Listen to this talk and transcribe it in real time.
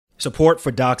Support for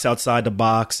Docs Outside the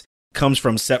Box comes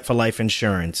from Set for Life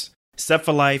Insurance. Set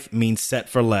for Life means set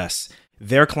for less.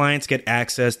 Their clients get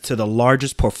access to the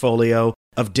largest portfolio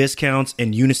of discounts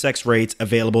and unisex rates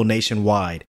available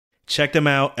nationwide. Check them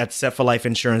out at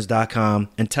setforlifeinsurance.com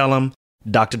and tell them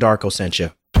Dr. Darko sent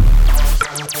you.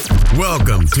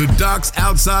 Welcome to Docs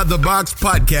Outside the Box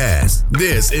podcast.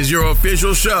 This is your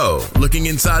official show, looking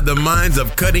inside the minds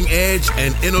of cutting-edge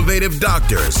and innovative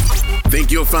doctors.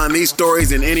 Think you'll find these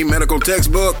stories in any medical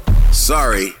textbook?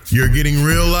 Sorry. You're getting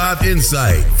real life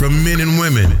insight from men and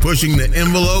women pushing the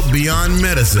envelope beyond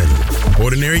medicine.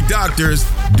 Ordinary doctors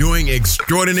doing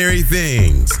extraordinary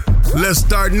things. Let's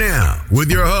start now with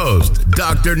your host,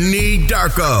 Dr. Nee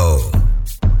Darko.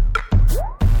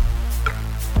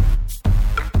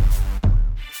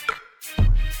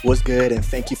 What's good, and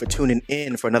thank you for tuning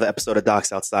in for another episode of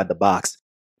Docs Outside the Box.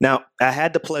 Now, I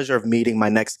had the pleasure of meeting my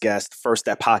next guest first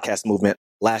at Podcast Movement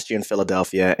last year in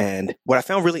Philadelphia, and what I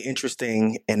found really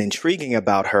interesting and intriguing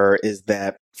about her is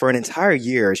that for an entire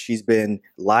year, she's been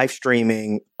live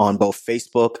streaming on both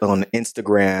Facebook and on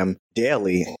Instagram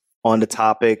daily on the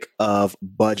topic of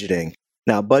budgeting.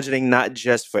 Now, budgeting not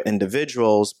just for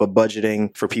individuals, but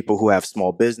budgeting for people who have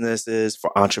small businesses,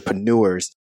 for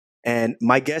entrepreneurs. And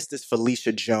my guest is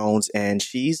Felicia Jones, and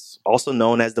she's also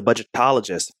known as the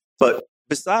Budgetologist. But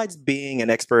besides being an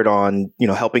expert on,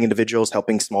 helping individuals,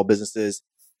 helping small businesses,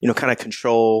 kind of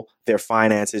control their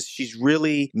finances, she's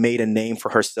really made a name for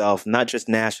herself, not just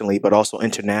nationally, but also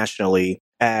internationally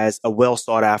as a well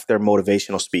sought after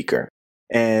motivational speaker.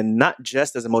 And not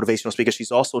just as a motivational speaker,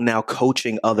 she's also now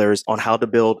coaching others on how to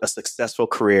build a successful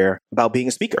career about being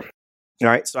a speaker. All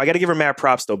right. So I got to give her mad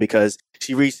props, though, because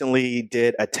she recently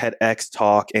did a TEDx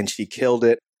talk and she killed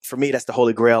it. For me, that's the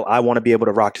holy grail. I want to be able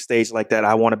to rock the stage like that.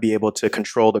 I want to be able to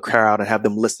control the crowd and have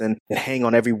them listen and hang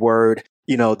on every word,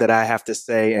 that I have to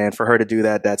say. And for her to do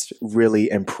that, that's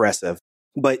really impressive.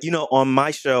 But, on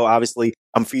my show, obviously,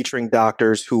 I'm featuring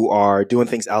doctors who are doing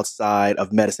things outside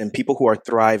of medicine, people who are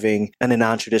thriving in a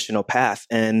non-traditional path.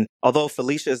 And although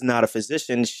Felicia is not a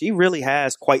physician, she really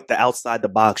has quite the outside the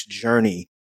box journey.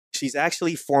 She's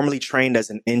actually formally trained as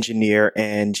an engineer,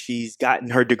 and she's gotten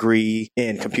her degree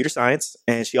in computer science,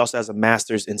 and she also has a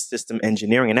master's in system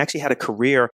engineering and actually had a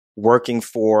career working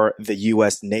for the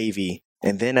U.S. Navy.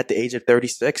 And then at the age of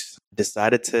 36,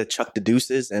 decided to chuck the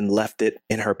deuces and left it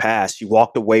in her past. She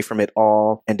walked away from it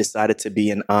all and decided to be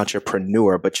an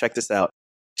entrepreneur. But check this out.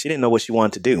 She didn't know what she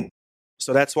wanted to do.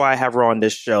 So that's why I have her on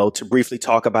this show to briefly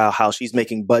talk about how she's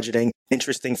making budgeting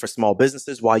interesting for small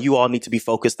businesses, why you all need to be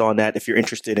focused on that if you're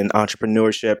interested in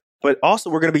entrepreneurship. But also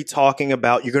we're going to be talking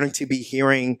about, you're going to be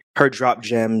hearing her drop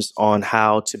gems on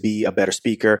how to be a better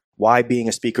speaker, why being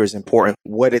a speaker is important,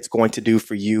 what it's going to do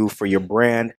for you, for your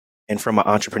brand, and from an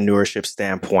entrepreneurship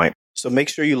standpoint. So make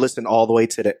sure you listen all the way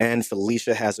to the end.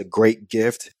 Felicia has a great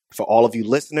gift for all of you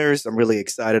listeners. I'm really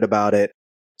excited about it.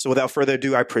 So without further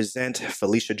ado, I present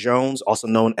Felicia Jones, also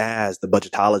known as the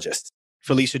Budgetologist.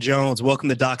 Felicia Jones, welcome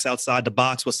to Docs Outside the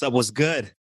Box. What's up? What's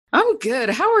good? I'm good.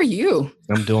 How are you?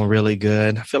 I'm doing really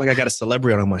good. I feel like I got a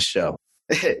celebrity on my show.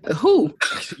 Who?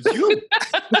 You.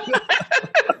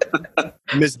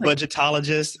 Miss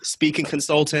Budgetologist, speaking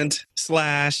consultant, /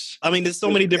 there's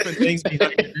so many different things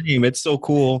behind your name. It's so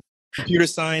cool. Computer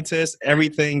scientist,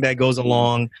 everything that goes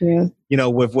along,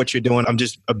 with what you're doing. I'm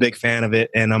just a big fan of it.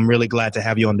 And I'm really glad to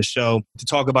have you on the show to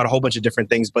talk about a whole bunch of different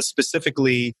things, but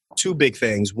specifically two big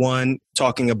things. One,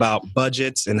 talking about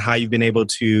budgets and how you've been able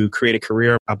to create a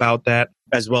career about that,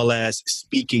 as well as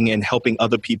speaking and helping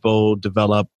other people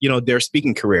develop, their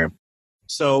speaking career.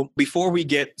 So before we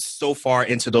get so far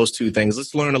into those two things,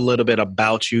 let's learn a little bit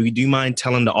about you. Do you mind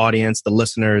telling the audience, the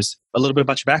listeners, a little bit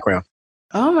about your background?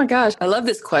 Oh my gosh. I love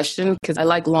this question because I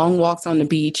like long walks on the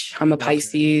beach. I'm a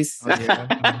Pisces. Oh,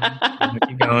 yeah.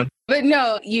 Keep going. But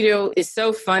no, it's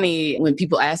so funny when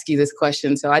people ask you this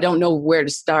question. So I don't know where to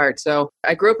start. So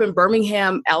I grew up in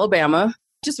Birmingham, Alabama.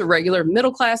 Just a regular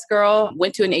middle-class girl,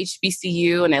 went to an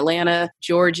HBCU in Atlanta,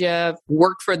 Georgia,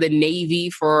 worked for the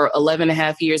Navy for 11 and a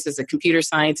half years as a computer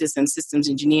scientist and systems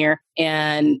engineer,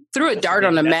 and threw a dart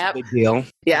on a map. That's a big deal.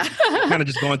 Yeah. Kind of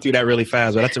just going through that really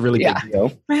fast, but that's a really big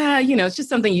deal. It's just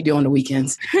something you do on the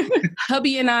weekends.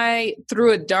 Hubby and I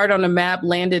threw a dart on a map,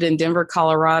 landed in Denver,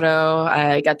 Colorado.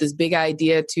 I got this big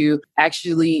idea to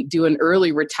actually do an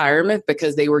early retirement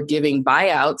because they were giving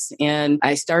buyouts, and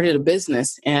I started a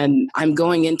business, and I'm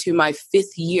going into my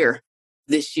 5th year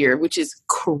this year, which is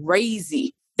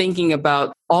crazy thinking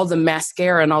about all the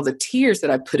mascara and all the tears that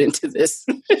I put into this.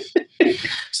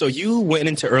 So you went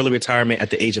into early retirement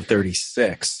at the age of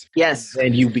 36. Yes.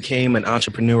 And you became an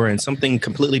entrepreneur in something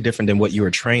completely different than what you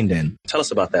were trained in. Tell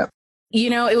us about that.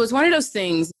 It was one of those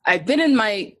things. I've been in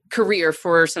my career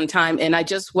for some time and I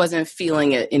just wasn't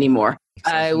feeling it anymore.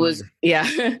 I was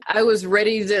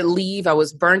ready to leave. I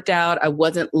was burnt out. I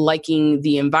wasn't liking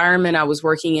the environment I was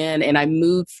working in. And I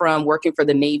moved from working for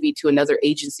the Navy to another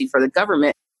agency for the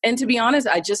government. And to be honest,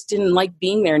 I just didn't like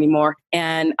being there anymore.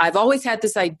 And I've always had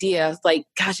this idea, like,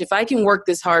 gosh, if I can work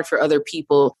this hard for other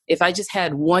people, if I just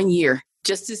had 1 year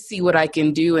just to see what I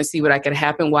can do and see what I could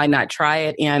happen, why not try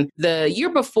it? And the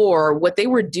year before, what they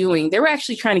were doing, they were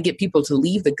actually trying to get people to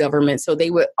leave the government. So they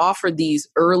would offer these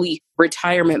early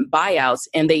retirement buyouts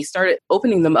and they started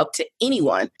opening them up to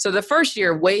anyone. So the first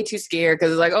year, way too scared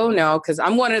because it's like, oh no, because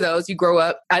I'm one of those. You grow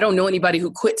up. I don't know anybody who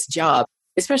quits job,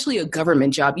 especially a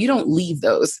government job. You don't leave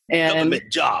those. And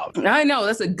government job. I know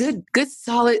that's a good,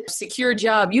 solid, secure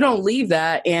job. You don't leave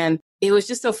that. And it was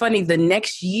just so funny. The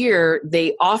next year,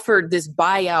 they offered this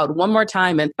buyout one more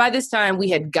time. And by this time, we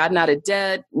had gotten out of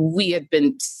debt. We had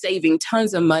been saving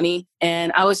tons of money.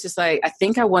 And I was just like, I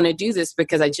think I want to do this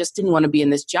because I just didn't want to be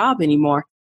in this job anymore.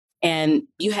 And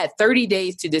you had 30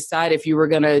 days to decide if you were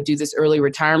going to do this early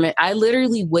retirement. I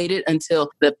literally waited until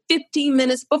the 15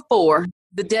 minutes before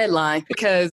the deadline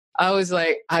because I was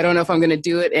like, I don't know if I'm going to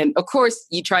do it. And of course,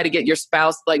 you try to get your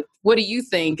spouse, like, what do you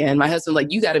think? And my husband, like,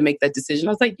 you got to make that decision.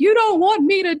 I was like, you don't want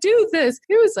me to do this.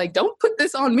 He was like, don't put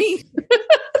this on me.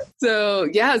 So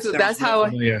that's how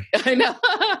I know.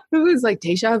 It was like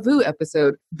deja vu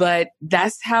episode, but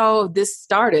that's how this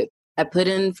started. I put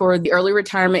in for the early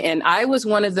retirement and I was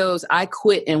one of those, I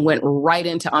quit and went right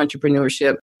into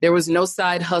entrepreneurship. There was no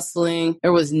side hustling.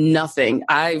 There was nothing.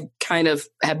 I kind of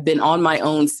have been on my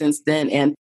own since then.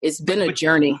 And it's been a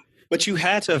journey. But you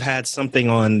had to have had something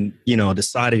on, the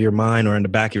side of your mind or in the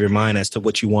back of your mind as to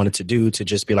what you wanted to do to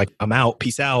just be like, I'm out,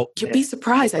 peace out. You'd be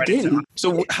surprised. I didn't.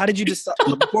 So how did you decide?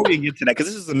 Before we get to that, because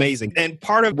this is amazing. And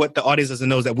part of what the audience doesn't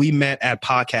know is that we met at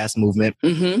Podcast Movement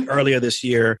earlier this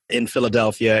year in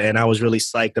Philadelphia. And I was really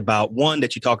psyched about, one,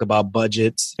 that you talk about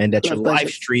budgets and that you're live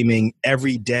streaming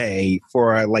every day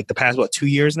for like the past, 2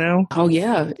 years now? Oh,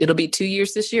 yeah. It'll be 2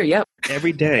 years this year. Yep.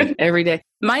 Every day. Every day.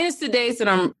 Minus the days that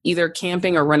I'm either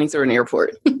camping or running through an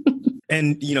airport.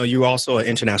 And, you're also an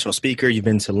international speaker. You've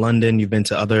been to London. You've been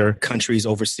to other countries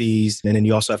overseas. And then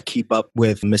you also have Keep Up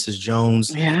with Mrs.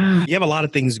 Jones. Yeah. You have a lot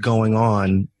of things going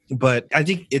on. But I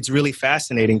think it's really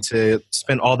fascinating to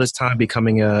spend all this time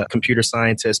becoming a computer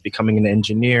scientist, becoming an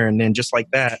engineer. And then just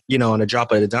like that, on a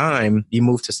drop of a dime, you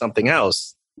move to something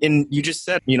else. And you just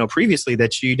said, previously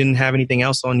that you didn't have anything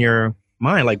else on your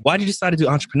mind. Like, why did you decide to do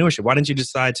entrepreneurship? Why didn't you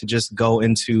decide to just go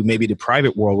into maybe the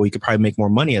private world where you could probably make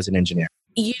more money as an engineer?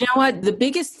 You know what? The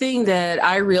biggest thing that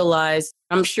I realized,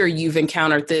 I'm sure you've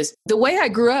encountered this, the way I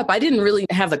grew up, I didn't really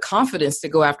have the confidence to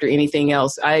go after anything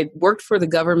else. I worked for the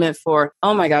government for,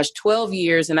 12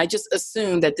 years. And I just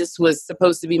assumed that this was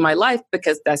supposed to be my life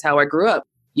because that's how I grew up.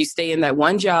 You stay in that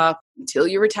one job until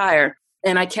you retire.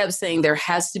 And I kept saying there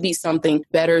has to be something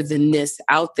better than this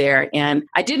out there. And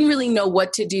I didn't really know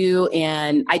what to do.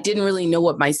 And I didn't really know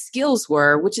what my skills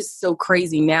were, which is so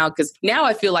crazy now. Because now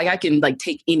I feel like I can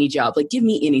take any job, give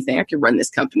me anything. I can run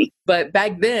this company. But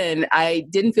back then I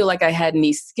didn't feel like I had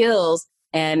any skills.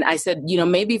 And I said,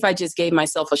 maybe if I just gave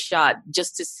myself a shot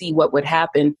just to see what would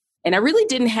happen. And I really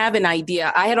didn't have an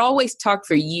idea. I had always talked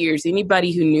for years.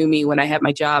 Anybody who knew me when I had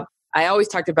my job, I always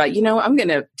talked about, I'm going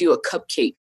to do a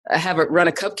cupcake. I run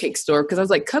a cupcake store because I was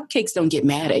like, cupcakes don't get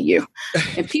mad at you.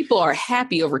 And people are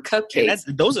happy over cupcakes.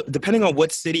 Those are, depending on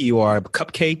what city you are,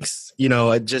 cupcakes,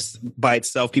 just by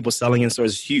itself, people selling in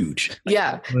stores is huge.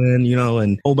 Yeah. And,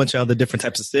 and a whole bunch of other different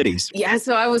types of cities. Yeah.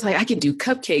 So I was like, I could do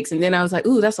cupcakes. And then I was like,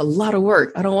 ooh, that's a lot of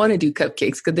work. I don't want to do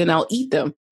cupcakes because then I'll eat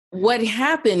them. What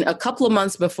happened a couple of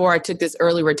months before I took this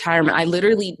early retirement, I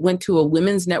literally went to a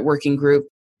women's networking group.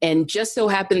 And just so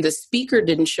happened the speaker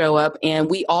didn't show up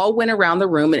and we all went around the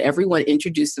room and everyone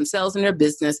introduced themselves and their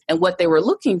business and what they were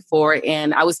looking for.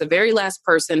 And I was the very last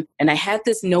person and I had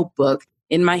this notebook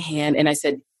in my hand and I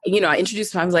said, I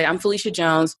introduced myself. I was like, I'm Felicia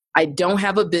Jones. I don't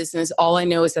have a business. All I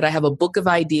know is that I have a book of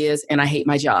ideas and I hate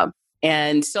my job.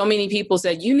 And so many people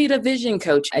said, you need a vision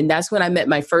coach. And that's when I met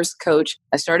my first coach.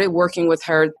 I started working with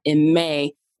her in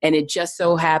May. And it just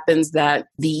so happens that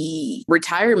the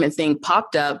retirement thing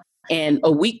popped up. And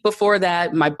a week before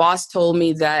that, my boss told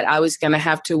me that I was going to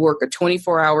have to work a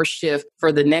 24-hour shift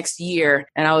for the next year.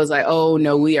 And I was like, oh,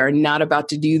 no, we are not about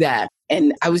to do that.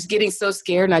 And I was getting so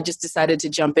scared and I just decided to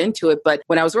jump into it. But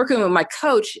when I was working with my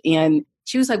coach and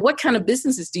she was like, what kind of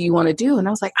businesses do you want to do? And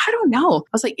I was like, I don't know.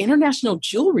 I was like, international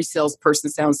jewelry salesperson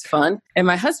sounds fun. And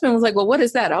my husband was like, well, what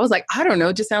is that? I was like, I don't know.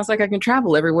 It just sounds like I can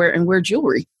travel everywhere and wear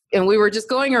jewelry. And we were just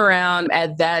going around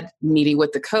at that meeting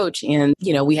with the coach. And,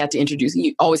 we had to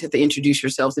you always have to introduce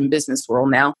yourselves in business world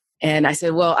now. And I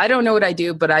said, well, I don't know what I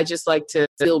do, but I just like to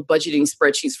build budgeting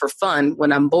spreadsheets for fun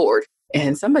when I'm bored.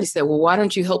 And somebody said, well, why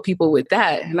don't you help people with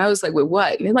that? And I was like, with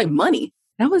what? And they're like, money.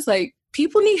 And I was like,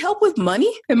 people need help with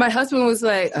money? And my husband was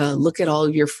like, look at all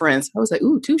of your friends. I was like,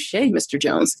 ooh, touche, Mr.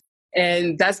 Jones.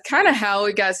 And that's kind of how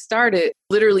it got started.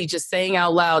 Literally just saying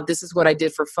out loud, this is what I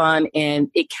did for fun. And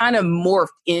it kind of morphed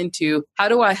into how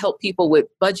do I help people with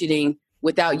budgeting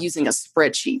without using a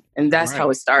spreadsheet? And that's how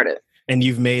it started. And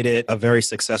you've made it a very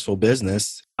successful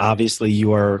business. Obviously,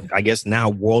 you are, I guess, now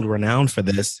world-renowned for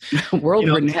this.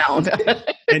 World-renowned.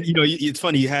 And, it's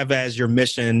funny, you have as your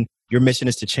mission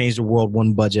is to change the world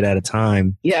one budget at a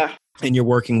time. Yeah. And you're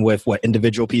working with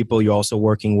individual people. You're also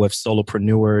working with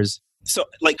solopreneurs. So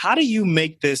how do you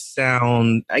make this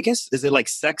sound, I guess, is it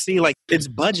sexy? It's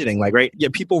budgeting, right? Yeah,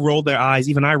 people roll their eyes.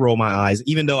 Even I roll my eyes.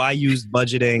 Even though I use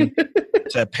budgeting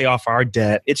to pay off our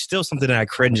debt, it's still something that I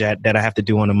cringe at that I have to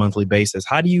do on a monthly basis.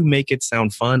 How do you make it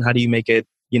sound fun? How do you make it,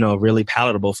 really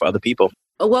palatable for other people?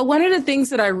 Well, one of the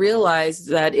things that I realized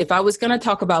that if I was going to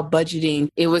talk about budgeting,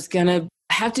 it was going to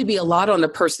have to be a lot on the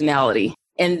personality.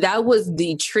 And that was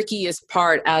the trickiest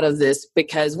part out of this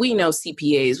because we know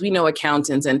CPAs, we know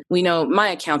accountants, and we know my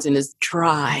accountant is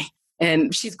dry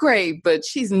and she's great, but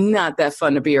she's not that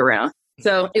fun to be around.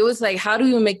 So it was like, how do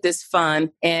we make this fun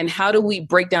and how do we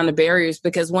break down the barriers?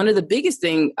 Because one of the biggest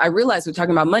thing I realized we're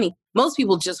talking about money, most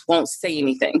people just won't say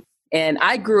anything. And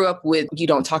I grew up with, you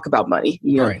don't talk about money.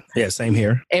 Right. Yeah, same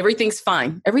here. Everything's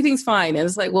fine. Everything's fine. And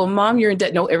it's like, well, Mom, you're in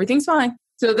debt. No, everything's fine.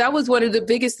 So that was one of the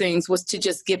biggest things was to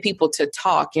just get people to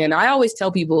talk. And I always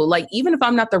tell people, even if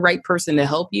I'm not the right person to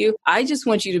help you, I just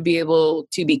want you to be able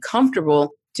to be comfortable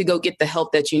to go get the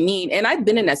help that you need. And I've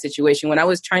been in that situation when I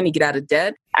was trying to get out of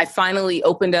debt. I finally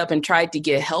opened up and tried to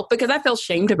get help because I felt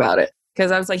shamed about it.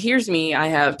 Because I was like, here's me. I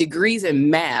have degrees in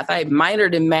math. I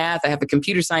minored in math. I have a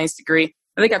computer science degree.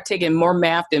 I think I've taken more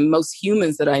math than most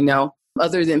humans that I know,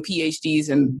 other than PhDs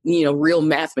and, real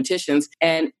mathematicians.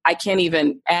 And I can't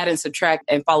even add and subtract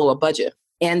and follow a budget.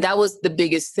 And that was the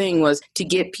biggest thing, was to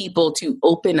get people to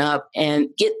open up and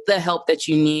get the help that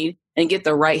you need and get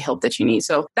the right help that you need.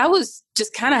 So that was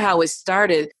just kind of how it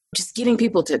started, just getting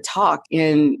people to talk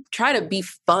and try to be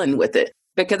fun with it.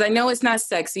 Because I know it's not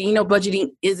sexy.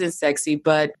 Budgeting isn't sexy,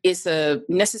 but it's a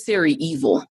necessary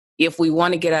evil. If we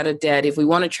want to get out of debt, if we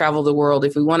want to travel the world,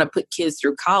 if we want to put kids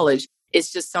through college,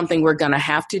 it's just something we're going to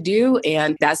have to do.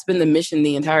 And that's been the mission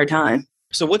the entire time.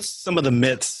 So what's some of the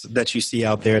myths that you see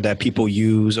out there that people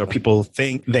use or people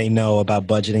think they know about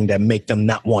budgeting that make them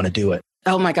not want to do it?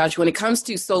 Oh my gosh, when it comes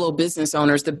to solo business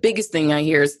owners, the biggest thing I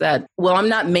hear is that, well, I'm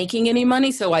not making any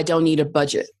money, so I don't need a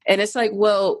budget. And it's like,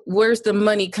 well, where's the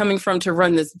money coming from to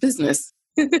run this business?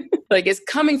 It's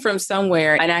coming from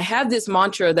somewhere. And I have this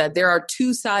mantra that there are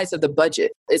two sides of the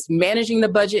budget. It's managing the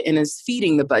budget and it's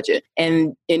feeding the budget.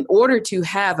 And in order to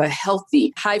have a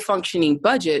healthy, high functioning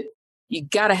budget, you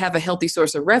got to have a healthy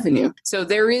source of revenue. So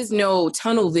there is no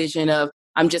tunnel vision of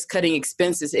I'm just cutting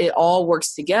expenses. It all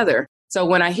works together. So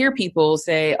when I hear people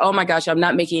say, oh my gosh, I'm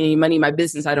not making any money in my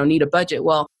business, I don't need a budget.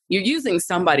 Well, you're using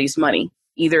somebody's money.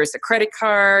 Either it's a credit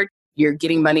card, you're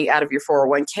getting money out of your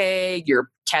 401k, you're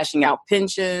cashing out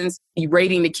pensions, you're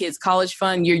rating the kids' college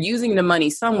fund, you're using the money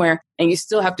somewhere and you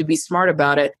still have to be smart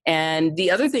about it. And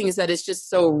the other thing is that it's just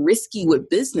so risky with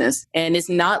business and it's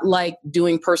not like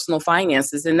doing personal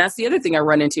finances. And that's the other thing I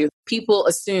run into. People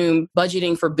assume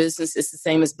budgeting for business is the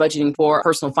same as budgeting for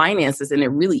personal finances, and it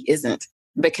really isn't.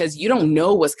 Because you don't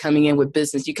know what's coming in with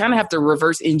business. You kind of have to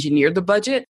reverse engineer the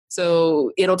budget.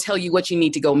 So it'll tell you what you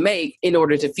need to go make in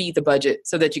order to feed the budget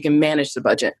so that you can manage the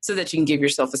budget, so that you can give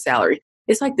yourself a salary.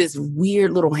 It's like this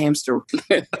weird little hamster.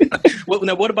 Well,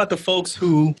 now, what about the folks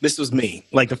who, this was me,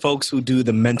 the folks who do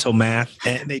the mental math?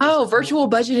 And they virtual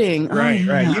budgeting. Right,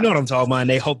 right. You know what I'm talking about. And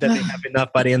they hope that they have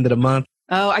enough by the end of the month.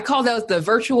 Oh, I call those the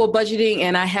virtual budgeting,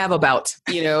 and I have about.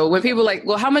 When people are like,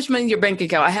 well, how much money in your bank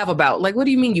account? I have about. What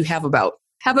do you mean you have about?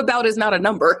 Have about is not a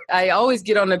number. I always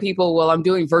get on to people, well, I'm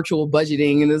doing virtual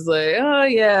budgeting. And it's like, oh,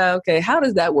 yeah, okay. How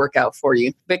does that work out for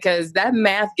you? Because that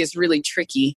math gets really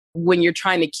tricky when you're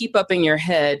trying to keep up in your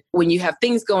head. When you have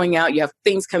things going out, you have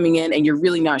things coming in, and you're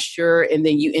really not sure. And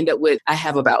then you end up with, I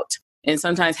have about. And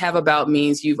sometimes have about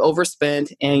means you've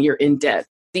overspent and you're in debt.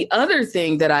 The other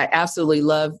thing that I absolutely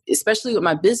love, especially with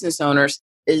my business owners,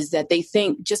 is that they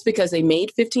think just because they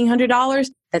made $1,500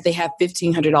 that they have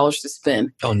 $1,500 to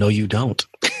spend. Oh, no, you don't.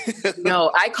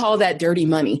 No, I call that dirty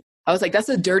money. I was like, that's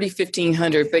a dirty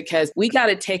 $1,500 because we got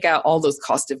to take out all those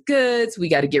cost of goods. We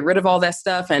got to get rid of all that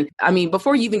stuff. And I mean,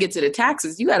 before you even get to the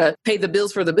taxes, you got to pay the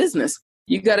bills for the business.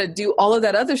 You got to do all of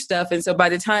that other stuff. And so by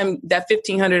the time that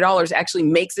 $1,500 actually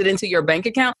makes it into your bank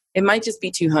account, it might just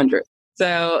be $200.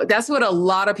 So that's what a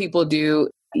lot of people do.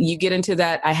 You get into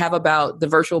that. I have about the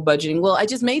virtual budgeting. Well, I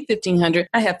just made $1,500.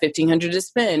 I have $1,500 to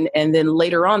spend. And then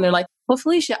later on, they're like, well,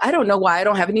 Felicia, I don't know why I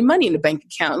don't have any money in the bank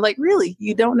account. Like, really?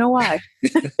 You don't know why?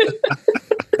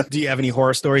 Do you have any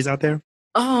horror stories out there?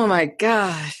 Oh my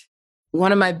gosh.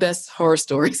 One of my best horror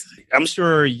stories. I'm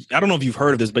sure, I don't know if you've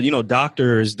heard of this, but,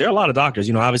 doctors, there are a lot of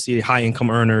doctors, obviously high income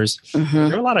earners. Mm-hmm.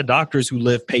 There are a lot of doctors who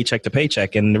live paycheck to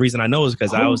paycheck. And the reason I know is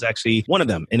because I was actually one of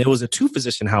them. And it was a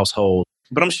 2-physician household.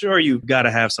 But I'm sure you've got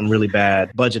to have some really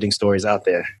bad budgeting stories out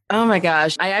there. Oh my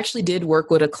gosh. I actually did work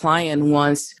with a client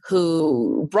once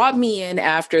who brought me in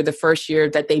after the first year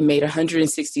that they made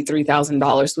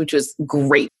 $163,000, which was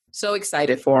great. So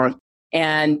excited for them.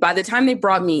 And by the time they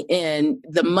brought me in,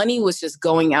 the money was just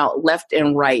going out left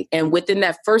and right. And within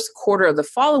that first quarter of the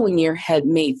following year had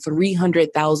made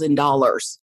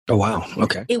 $300,000. Oh, wow.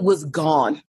 Okay. It was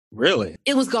gone. Really?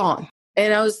 It was gone.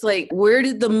 And I was like, where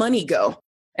did the money go?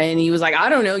 And he was like, I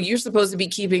don't know. You're supposed to be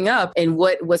keeping up. And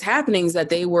what was happening is that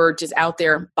they were just out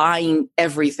there buying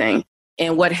everything.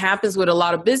 And what happens with a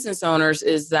lot of business owners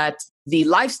is that the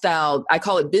lifestyle, I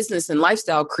call it business and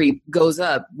lifestyle creep, goes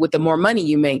up with the more money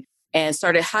you make, and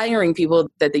started hiring people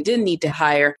that they didn't need to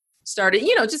hire, started,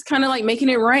 just kind of like making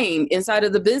it rain inside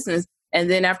of the business. And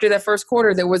then after that first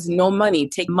quarter, there was no money.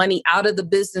 Take money out of the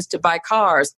business to buy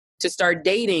cars, to start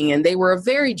dating. And they were a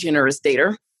very generous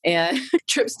dater, and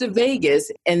trips to Vegas,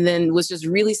 and then was just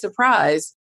really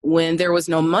surprised when there was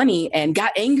no money and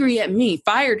got angry at me,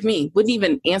 fired me, wouldn't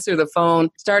even answer the phone,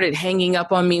 started hanging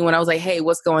up on me when I was like, hey,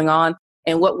 what's going on?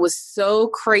 And what was so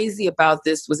crazy about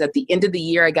this was at the end of the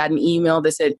year, I got an email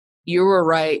that said, you were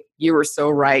right. You were so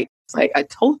right. It's like, I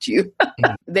told you.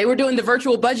 They were doing the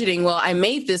virtual budgeting. Well, I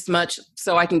made this much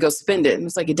so I can go spend it.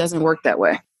 It's like, it doesn't work that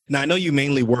way. Now, I know you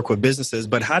mainly work with businesses,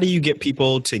 but how do you get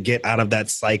people to get out of that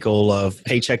cycle of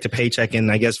paycheck to paycheck?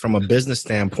 And I guess from a business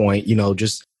standpoint,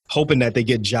 just hoping that they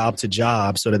get job to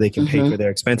job so that they can pay for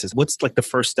their expenses. What's like the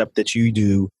first step that you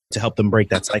do to help them break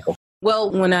that cycle?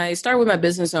 Well, when I start with my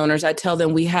business owners, I tell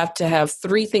them we have to have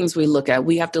 3 things we look at.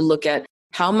 We have to look at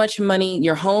how much money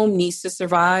your home needs to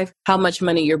survive, how much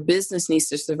money your business needs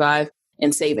to survive,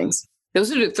 and savings.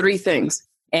 Those are the 3 things.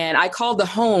 And I call the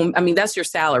home, that's your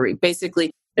salary.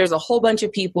 Basically, there's a whole bunch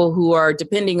of people who are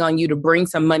depending on you to bring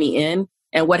some money in.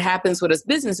 And what happens with us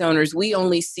business owners, we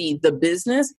only see the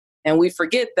business and we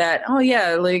forget that, oh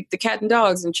yeah, like the cat and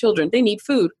dogs and children, they need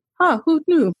food. Who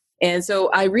knew? And so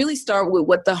I really start with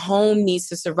what the home needs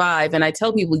to survive. And I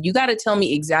tell people, you got to tell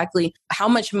me exactly how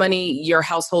much money your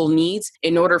household needs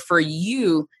in order for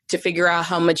you to figure out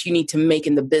how much you need to make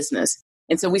in the business.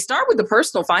 And so we start with the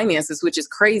personal finances, which is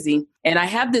crazy. And I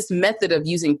have this method of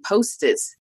using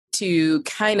Post-its to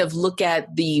kind of look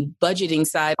at the budgeting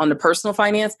side on the personal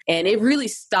finance. And it really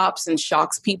stops and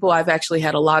shocks people. I've actually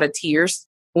had a lot of tears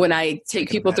when I take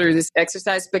people through this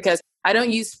exercise because I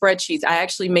don't use spreadsheets. I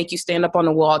actually make you stand up on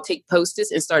the wall, take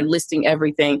Post-its and start listing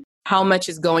everything. How much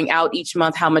is going out each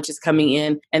month, how much is coming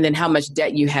in, and then how much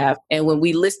debt you have. And when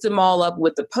we list them all up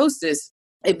with the Post-its,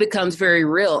 it becomes very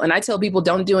real. And I tell people,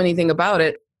 don't do anything about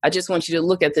it. I just want you to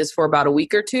look at this for about a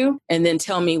week or 2 and then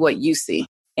tell me what you see.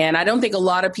 And I don't think a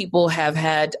lot of people have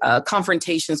had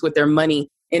confrontations with their money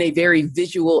in a very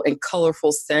visual and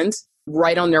colorful sense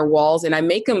right on their walls. And I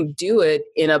make them do it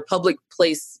in a public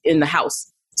place in the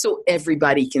house so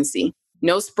everybody can see.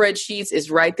 No spreadsheets,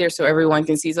 is right there so everyone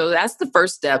can see. So that's the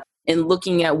first step in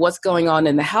looking at what's going on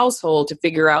in the household to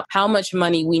figure out how much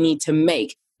money we need to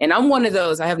make. And I'm one of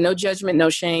those. I have no judgment, no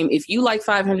shame. If you like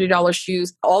 $500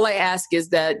 shoes, all I ask is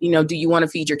that, do you want to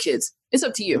feed your kids? It's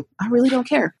up to you. I really don't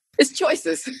care. It's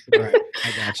choices. Right.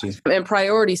 I got you. And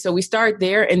priority. So we start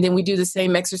there and then we do the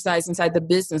same exercise inside the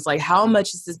business. Like, how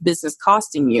much is this business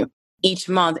costing you each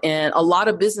month? And a lot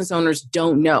of business owners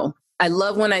don't know. I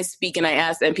love when I speak and I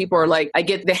ask, and people are like, I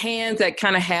get the hands that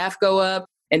kind of half go up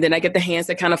and then I get the hands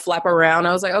that kind of flap around.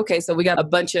 I was like, okay, so we got a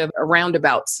bunch of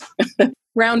roundabouts.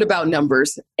 Roundabout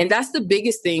numbers. And that's the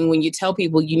biggest thing when you tell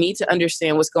people you need to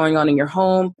understand what's going on in your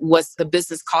home, what's the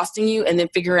business costing you, and then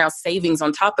figure out savings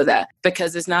on top of that.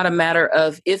 Because it's not a matter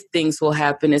of if things will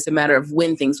happen, it's a matter of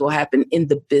when things will happen in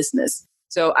the business.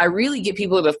 So I really get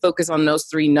people to focus on those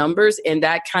 3 numbers, and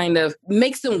that kind of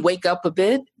makes them wake up a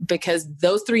bit because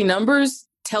those 3 numbers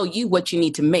tell you what you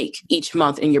need to make each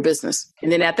month in your business.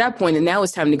 And then at that point, and now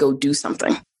it's time to go do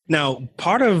something. Now,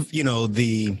 part of,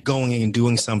 the going and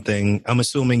doing something, I'm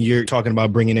assuming you're talking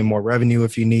about bringing in more revenue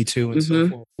if you need to and so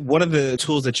forth. One of the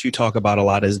tools that you talk about a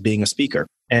lot is being a speaker.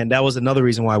 And that was another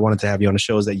reason why I wanted to have you on the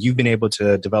show, is that you've been able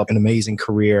to develop an amazing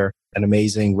career, an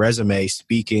amazing resume,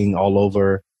 speaking all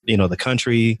over, the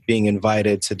country, being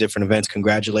invited to different events.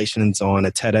 Congratulations on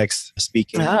a TEDx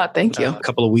speaking. Thank you. A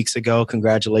couple of weeks ago.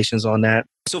 Congratulations on that.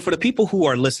 So for the people who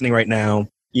are listening right now,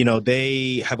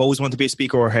 they have always wanted to be a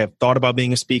speaker or have thought about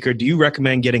being a speaker. Do you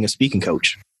recommend getting a speaking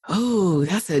coach? Oh,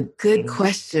 that's a good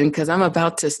question, because I'm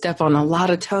about to step on a lot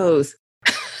of toes.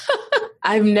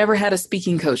 I've never had a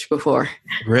speaking coach before.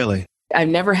 Really? I've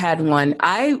never had one.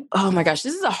 Oh my gosh,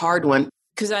 this is a hard one,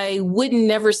 because I would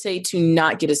never say to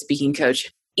not get a speaking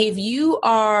coach. If you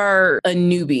are a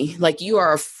newbie, like you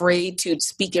are afraid to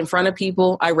speak in front of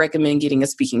people, I recommend getting a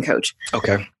speaking coach.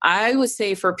 Okay. I would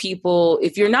say for people,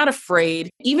 if you're not afraid,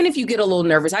 even if you get a little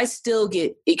nervous, I still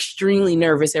get extremely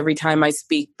nervous every time I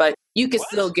speak, but you can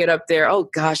still get up there. Oh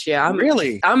gosh, yeah.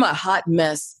 I'm a hot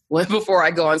mess before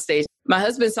I go on stage. My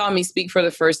husband saw me speak for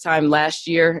the first time last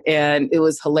year, and it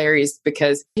was hilarious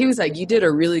because he was like, "You did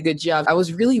a really good job. I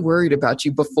was really worried about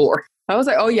you before." I was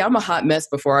like, "Oh yeah, I'm a hot mess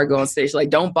before I go on stage.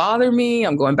 Like, don't bother me.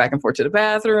 I'm going back and forth to the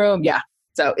bathroom." Yeah.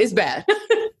 So it's bad.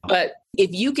 But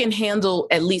if you can handle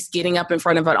at least getting up in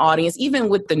front of an audience, even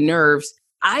with the nerves,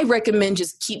 I recommend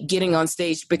just keep getting on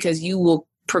stage, because you will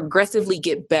progressively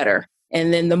get better.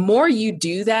 And then the more you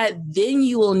do that, then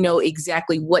you will know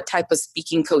exactly what type of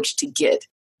speaking coach to get.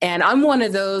 And I'm one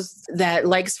of those that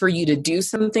likes for you to do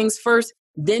some things first,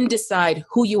 then decide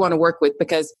who you want to work with.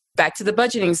 Because back to the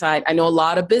budgeting side, I know a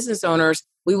lot of business owners,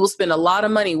 we will spend a lot of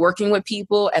money working with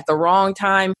people at the wrong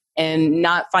time and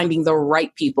not finding the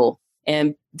right people.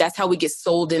 And that's how we get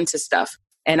sold into stuff.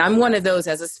 And I'm one of those.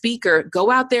 As a speaker,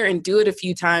 go out there and do it a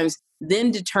few times,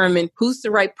 then determine who's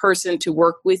the right person to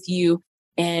work with you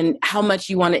and how much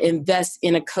you want to invest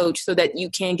in a coach so that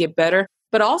you can get better,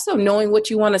 but also knowing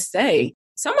what you want to say.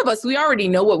 Some of us, we already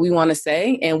know what we want to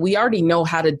say, and we already know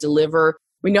how to deliver.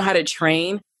 We know how to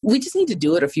train. We just need to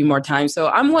do it a few more times. So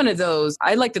I'm one of those.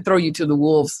 I like to throw you to the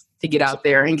wolves to get out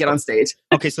there and get on stage.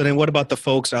 Okay, so then what about the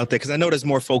folks out there? Because I know there's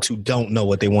more folks who don't know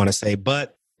what they want to say,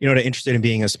 but they're interested in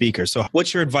being a speaker. So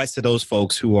what's your advice to those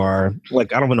folks who are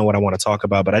like, I don't even know what I want to talk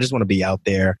about, but I just want to be out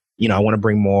there. I want to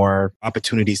bring more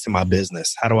opportunities to my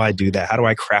business. How do I do that? How do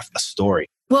I craft a story?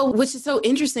 Well, which is so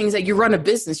interesting is that you run a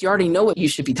business. You already know what you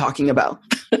should be talking about.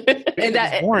 And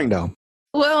that's boring though.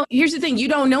 Well, here's the thing. You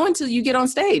don't know until you get on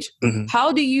stage. Mm-hmm.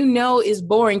 How do you know is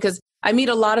boring? Because I meet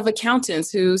a lot of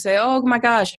accountants who say, oh my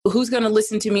gosh, who's going to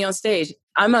listen to me on stage?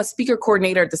 I'm a speaker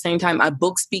coordinator at the same time. I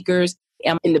book speakers.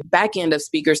 I'm in the back end of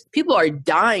speakers. People are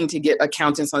dying to get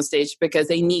accountants on stage because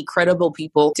they need credible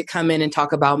people to come in and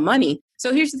talk about money.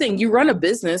 So here's the thing. You run a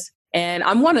business, and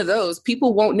I'm one of those.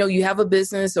 People won't know you have a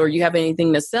business or you have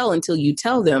anything to sell until you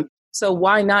tell them. So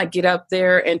why not get up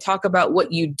there and talk about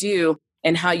what you do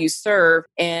and how you serve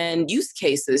and use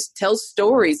cases, tell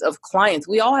stories of clients.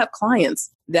 We all have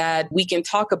clients that we can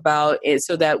talk about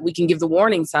so that we can give the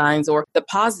warning signs or the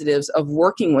positives of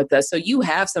working with us. So you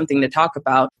have something to talk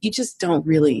about. You just don't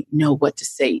really know what to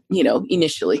say,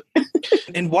 initially.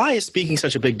 And why is speaking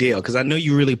such a big deal? Because I know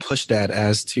you really push that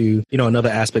as to, another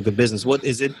aspect of business. What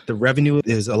is it? The revenue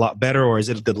is a lot better, or is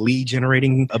it the lead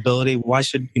generating ability? Why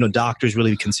should, doctors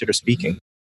really consider speaking?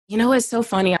 It's so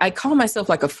funny. I call myself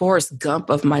like a Forrest Gump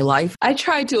of my life. I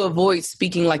tried to avoid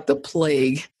speaking like the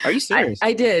plague. Are you serious?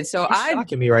 I did. So You're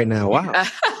shocking me right now. Wow.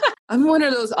 I'm one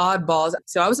of those oddballs.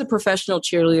 So I was a professional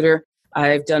cheerleader.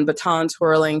 I've done baton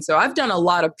twirling. So I've done a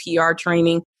lot of PR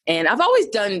training, and I've always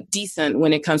done decent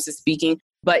when it comes to speaking.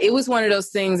 But it was one of those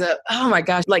things that, oh my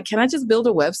gosh, like, can I just build a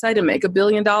website and make $1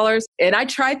 billion? And I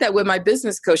tried that with my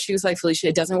business coach. She was like, Felicia,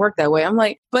 it doesn't work that way. I'm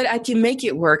like, but I can make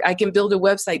it work. I can build a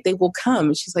website. They will come.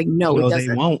 And she's like, no, it doesn't.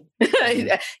 They won't.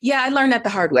 Yeah, I learned that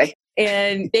the hard way.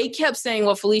 And they kept saying,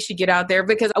 well, Felicia, get out there,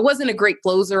 because I wasn't a great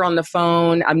closer on the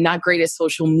phone. I'm not great at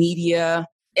social media.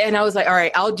 And I was like, all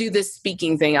right, I'll do this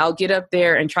speaking thing. I'll get up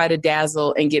there and try to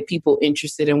dazzle and get people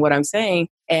interested in what I'm saying.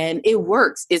 And it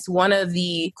works. It's one of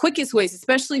the quickest ways,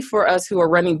 especially for us who are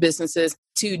running businesses,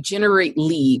 to generate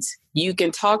leads. You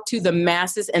can talk to the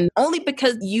masses, and only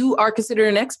because you are considered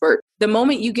an expert. The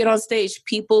moment you get on stage,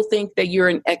 people think that you're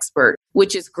an expert,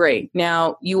 which is great.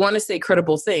 Now, you want to say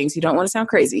credible things. You don't want to sound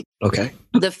crazy. Okay.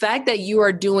 The fact that you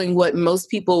are doing what most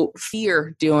people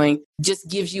fear doing just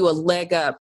gives you a leg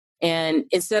up. And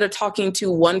instead of talking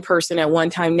to one person at one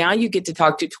time, now you get to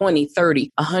talk to 20, 30,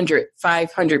 100,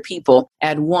 500 people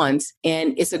at once.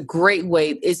 And it's a great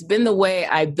way. It's been the way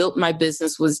I built my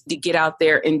business, was to get out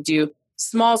there and do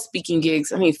small speaking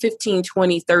gigs. I mean, 15,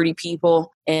 20, 30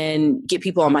 people, and get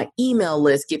people on my email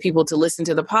list, get people to listen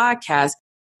to the podcast.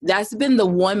 That's been the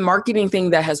one marketing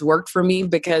thing that has worked for me,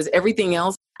 because everything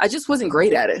else, I just wasn't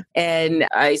great at it. And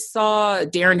I saw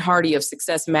Darren Hardy of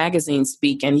Success Magazine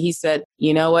speak, and he said,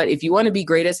 you know what, if you want to be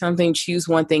great at something, choose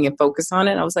one thing and focus on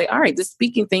it. I was like, all right, this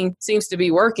speaking thing seems to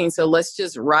be working. So let's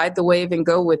just ride the wave and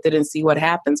go with it and see what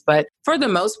happens. But for the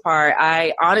most part,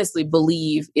 I honestly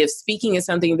believe if speaking is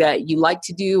something that you like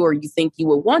to do or you think you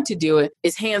would want to do it,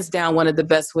 is hands down one of the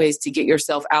best ways to get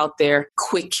yourself out there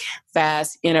quick,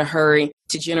 fast, in a hurry,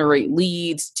 to generate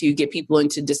leads, to get people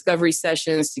into discovery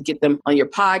sessions, to get them on your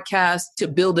podcast, to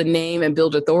build a name and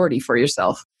build authority for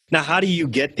yourself. Now, how do you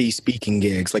get these speaking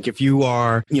gigs? Like if you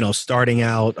are, starting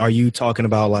out, are you talking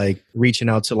about like reaching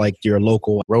out to like your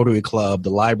local Rotary Club, the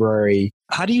library?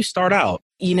 How do you start out?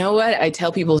 You know what? I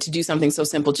tell people to do something so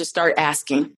simple. Just start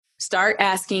asking. Start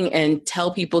asking and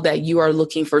tell people that you are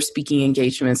looking for speaking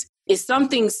engagements. It's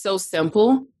something so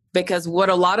simple, because what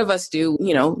a lot of us do,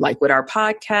 like with our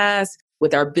podcast,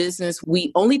 with our business,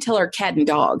 we only tell our cat and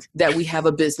dog that we have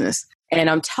a business. And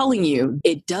I'm telling you,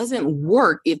 it doesn't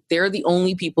work if they're the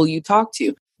only people you talk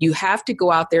to. You have to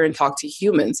go out there and talk to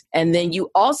humans. And then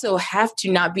you also have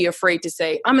to not be afraid to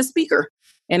say, I'm a speaker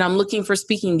and I'm looking for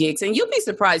speaking gigs. And you'll be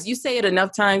surprised. You say it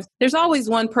enough times, there's always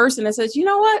one person that says, you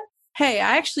know what? Hey,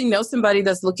 I actually know somebody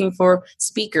that's looking for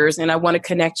speakers and I want to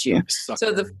connect you.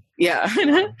 Sucker. Yeah.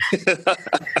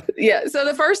 So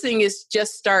the first thing is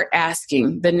just start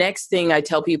asking. The next thing I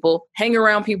tell people, hang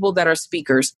around people that are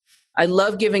speakers. I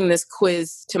love giving this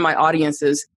quiz to my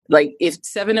audiences. Like if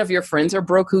 7 of your friends are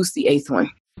broke, who's the 8th one?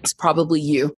 It's probably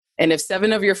you. And if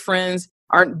 7 of your friends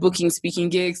aren't booking speaking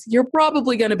gigs, you're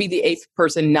probably going to be the 8th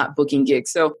person not booking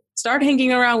gigs. So start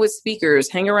hanging around with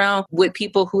speakers, hang around with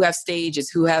people who have stages,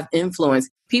 who have influence,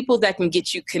 people that can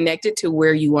get you connected to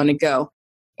where you want to go.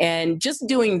 And just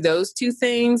doing those 2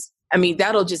 things,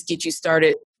 that'll just get you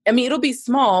started. It'll be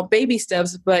small, baby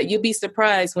steps, but you'll be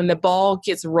surprised when the ball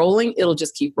gets rolling, it'll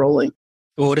just keep rolling.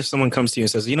 Well, what if someone comes to you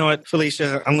and says, you know what,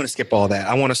 Felicia, I'm going to skip all that.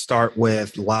 I want to start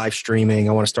with live streaming.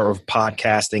 I want to start with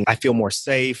podcasting. I feel more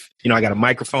safe. I got a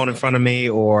microphone in front of me,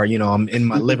 or, I'm in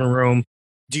my living room.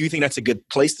 Do you think that's a good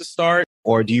place to start?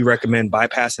 Or do you recommend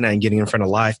bypassing that and getting in front of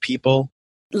live people?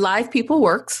 Live people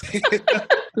works.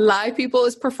 Live people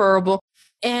is preferable.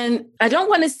 And I don't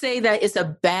want to say that it's a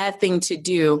bad thing to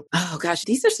do. Oh gosh,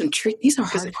 these are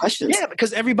hard questions. Yeah,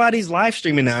 because everybody's live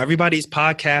streaming now. Everybody's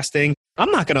podcasting. I'm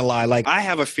not going to lie. Like I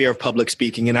have a fear of public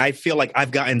speaking, and I feel like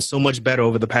I've gotten so much better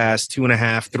over the past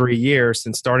 2.5, 3 years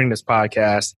since starting this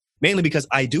podcast, mainly because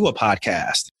I do a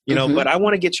podcast, but I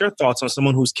want to get your thoughts on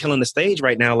someone who's killing the stage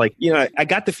right now. Like, I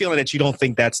got the feeling that you don't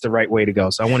think that's the right way to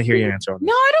go. So I want to hear your answer on that.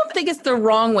 No, I don't think it's the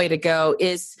wrong way to go.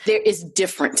 It's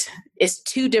different. It's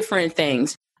 2 different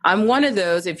things. I'm one of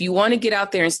those, if you want to get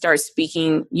out there and start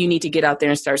speaking, you need to get out there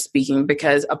and start speaking,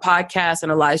 because a podcast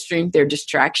and a live stream, they're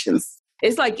distractions.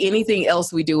 It's like anything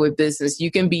else we do with business. You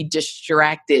can be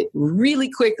distracted really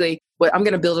quickly. But I'm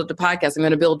going to build up the podcast. I'm going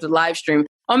to build the live stream.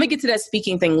 I'm going to get to that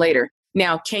speaking thing later.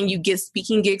 Now, can you get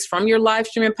speaking gigs from your live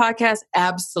stream and podcast?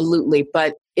 Absolutely.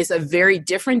 But it's a very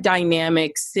different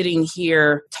dynamic sitting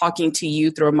here talking to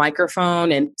you through a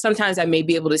microphone. And sometimes I may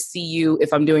be able to see you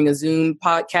if I'm doing a Zoom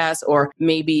podcast, or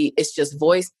maybe it's just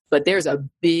voice. But there's a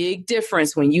big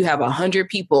difference when you have 100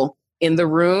 people in the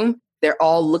room. They're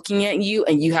all looking at you,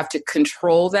 and you have to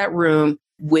control that room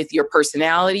with your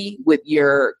personality, with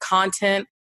your content,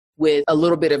 with a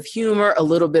little bit of humor, a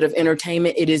little bit of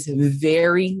entertainment. It is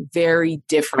very, very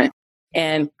different.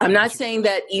 And I'm not saying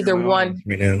that either one,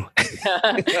 and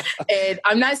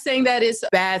I'm not saying that it's a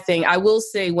bad thing. I will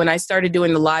say when I started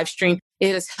doing the live stream,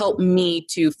 it has helped me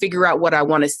to figure out what I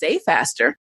want to say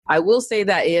faster. I will say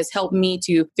that it has helped me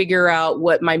to figure out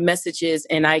what my message is,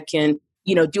 and I can,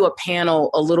 do a panel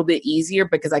a little bit easier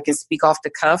because I can speak off the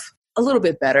cuff a little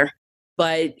bit better.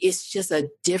 But it's just a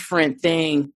different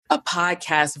thing, a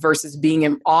podcast versus being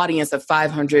an audience of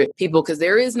 500 people, because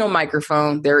there is no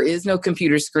microphone, there is no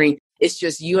computer screen. It's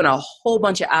just you and a whole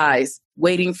bunch of eyes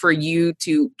waiting for you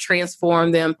to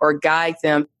transform them or guide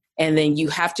them. And then you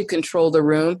have to control the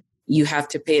room. You have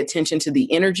to pay attention to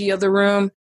the energy of the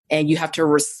room, and you have to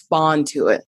respond to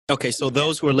it. Okay, so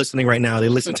those who are listening right now, they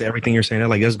listen to everything you're saying. They're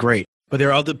like, that's great. But there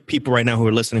are other people right now who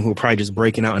are listening who are probably just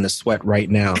breaking out in a sweat right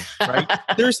now, right?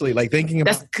 Seriously, like thinking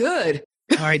about... That's good.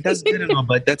 All right, that's good and all,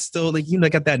 but that's still like,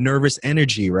 got that nervous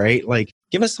energy, right? Like,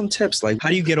 give us some tips. Like, how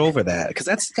do you get over that? Because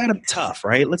that's kind of tough,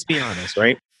 right? Let's be honest,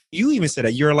 right? You even said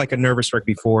that you're like a nervous wreck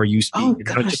before you speak.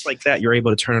 Just like that, you're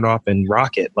able to turn it off and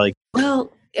rock it. Like, well,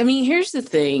 here's the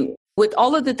thing. With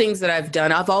all of the things that I've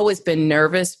done, I've always been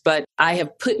nervous, but I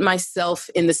have put myself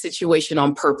in the situation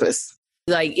on purpose.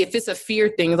 Like if it's a fear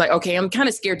thing, like, okay, I'm kind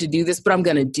of scared to do this, but I'm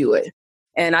going to do it.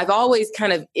 And I've always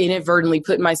kind of inadvertently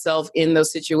put myself in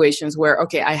those situations where,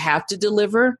 okay, I have to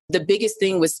deliver. The biggest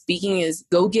thing with speaking is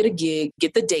go get a gig,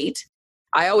 get the date.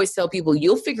 I always tell people,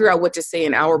 you'll figure out what to say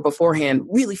an hour beforehand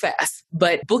really fast.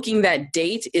 But booking that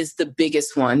date is the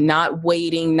biggest one, not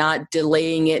waiting, not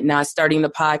delaying it, not starting the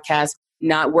podcast,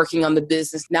 not working on the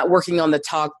business, not working on the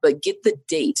talk, but get the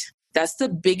date. That's the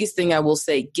biggest thing I will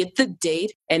say. Get the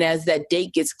date. And as that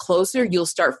date gets closer, you'll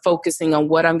start focusing on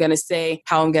what I'm going to say,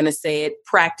 how I'm going to say it,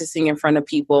 practicing in front of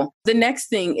people. The next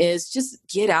thing is just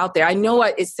get out there. I know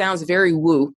it sounds very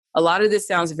woo. A lot of this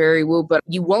sounds very woo, but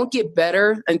you won't get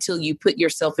better until you put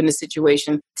yourself in a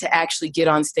situation to actually get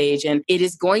on stage. And it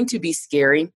is going to be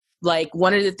scary. Like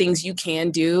one of the things you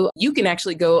can do, you can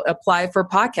actually go apply for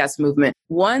Podcast Movement.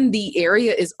 One, the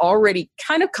area is already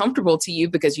kind of comfortable to you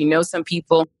because you know some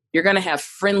people. You're going to have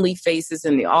friendly faces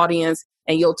in the audience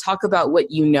and you'll talk about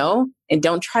what you know and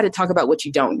don't try to talk about what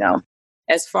you don't know.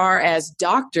 As far as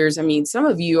doctors, I mean, some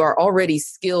of you are already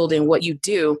skilled in what you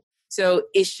do. So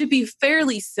it should be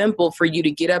fairly simple for you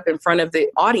to get up in front of the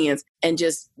audience and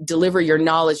just deliver your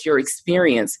knowledge, your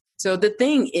experience. So the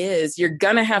thing is, you're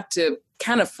going to have to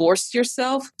kind of force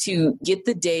yourself to get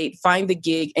the date, find the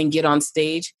gig, and get on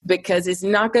stage because it's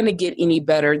not going to get any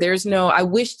better. I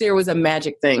wish there was a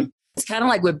magic thing. It's kind of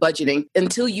like with budgeting.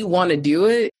 Until you want to do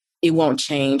it, it won't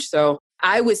change. So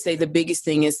I would say the biggest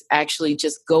thing is actually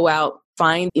just go out,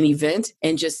 find an event,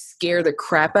 and just scare the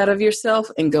crap out of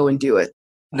yourself and go and do it.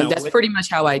 Now, that's pretty much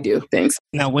how I do things.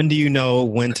 Now, when do you know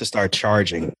when to start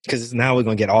charging? Because now we're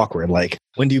going to get awkward. Like,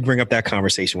 when do you bring up that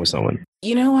conversation with someone?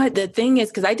 You know what? The thing is,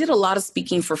 because I did a lot of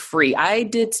speaking for free. I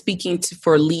did speaking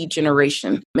for lead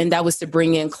generation. And that was to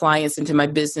bring in clients into my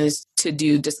business to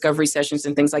do discovery sessions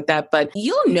and things like that. But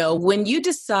you'll know when you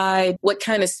decide what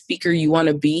kind of speaker you want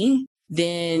to be,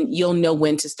 then you'll know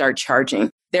when to start charging.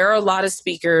 There are a lot of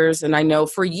speakers, and I know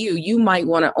for you, you might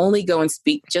want to only go and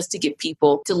speak just to get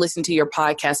people to listen to your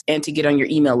podcast and to get on your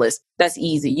email list. That's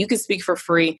easy. You can speak for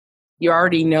free. You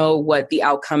already know what the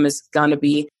outcome is going to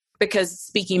be because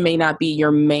speaking may not be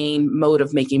your main mode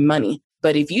of making money.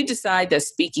 But if you decide that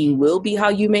speaking will be how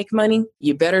you make money,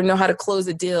 you better know how to close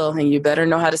a deal and you better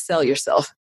know how to sell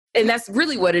yourself. And that's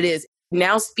really what it is.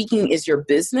 Now speaking is your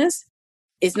business.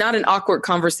 It's not an awkward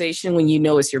conversation when you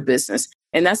know it's your business.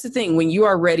 And that's the thing. When you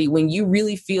are ready, when you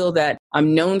really feel that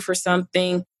I'm known for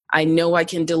something, I know I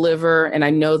can deliver, and I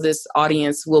know this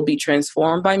audience will be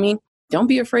transformed by me, don't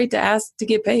be afraid to ask to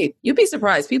get paid. You'll be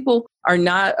surprised. People are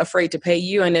not afraid to pay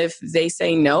you. And if they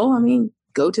say no, I mean,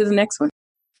 go to the next one.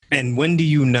 And when do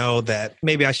you know that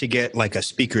maybe I should get like a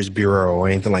speakers bureau or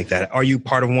anything like that? Are you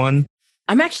part of one?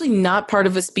 I'm actually not part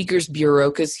of a speakers bureau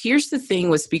because here's the thing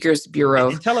with speakers bureau.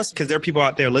 And tell us, because there are people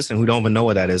out there listening who don't even know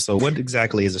what that is. So what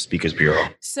exactly is a speakers bureau?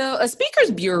 So a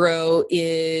speakers bureau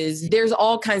there's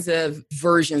all kinds of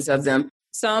versions of them.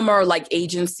 Some are like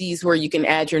agencies where you can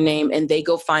add your name and they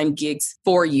go find gigs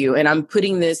for you. And I'm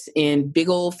putting this in big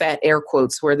old fat air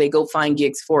quotes where they go find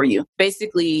gigs for you.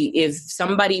 Basically, if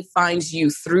somebody finds you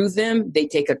through them, they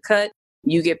take a cut.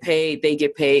 You get paid, they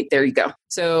get paid. There you go.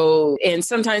 So, and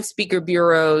sometimes speaker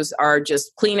bureaus are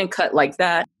just clean and cut like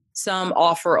that. Some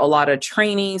offer a lot of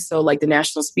training. So like the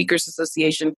National Speakers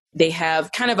Association, they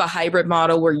have kind of a hybrid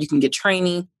model where you can get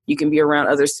training. You can be around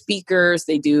other speakers.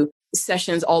 They do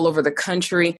sessions all over the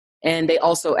country. And they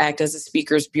also act as a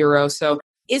speakers bureau. So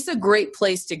it's a great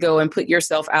place to go and put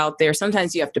yourself out there.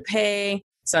 Sometimes you have to pay.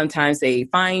 Sometimes they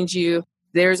find you.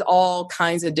 There's all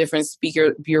kinds of different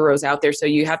speaker bureaus out there. So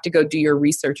you have to go do your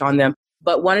research on them.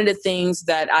 But one of the things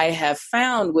that I have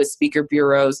found with speaker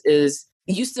bureaus is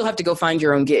you still have to go find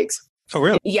your own gigs. Oh,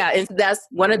 really? Yeah. And that's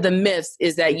one of the myths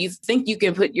is that you think you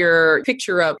can put your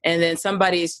picture up and then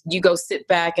you go sit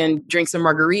back and drink some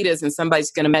margaritas and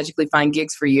somebody's going to magically find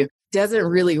gigs for you. Doesn't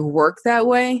really work that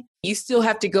way. You still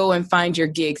have to go and find your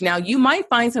gigs. Now, you might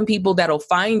find some people that'll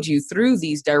find you through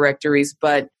these directories,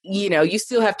 but you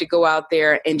still have to go out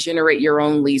there and generate your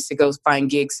own leads to go find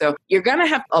gigs. So you're going to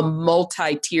have a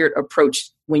multi-tiered approach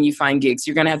when you find gigs.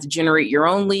 You're going to have to generate your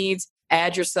own leads,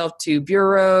 add yourself to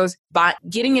bureaus. But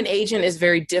getting an agent is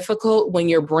very difficult when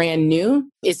you're brand new.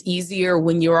 It's easier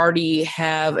when you already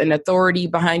have an authority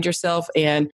behind yourself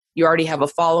and you already have a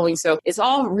following. So it's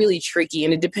all really tricky,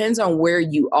 and it depends on where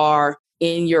you are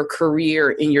in your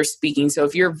career, in your speaking. So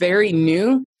if you're very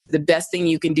new, the best thing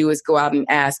you can do is go out and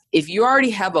ask. If you already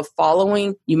have a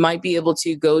following, you might be able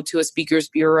to go to a speakers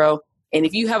bureau. And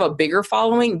if you have a bigger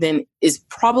following, then it's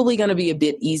probably going to be a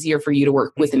bit easier for you to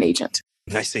work with an agent.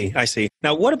 I see.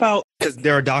 Now, what about, because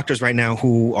there are doctors right now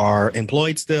who are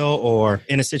employed still or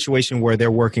in a situation where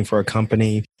they're working for a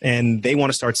company and they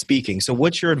want to start speaking. So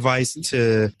what's your advice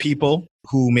to people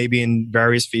who may be in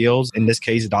various fields, in this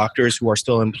case, doctors who are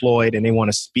still employed and they want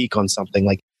to speak on something?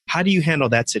 Like, how do you handle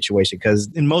that situation? Because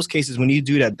in most cases, when you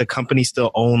do that, the company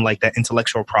still own like that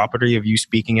intellectual property of you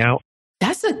speaking out.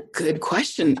 That's a good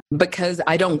question because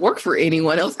I don't work for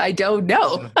anyone else. I don't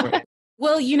know.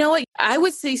 Well, you know what? I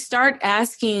would say start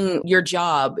asking your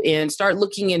job and start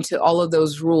looking into all of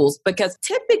those rules, because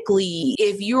typically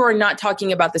if you are not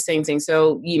talking about the same thing,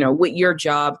 so, with your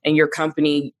job and your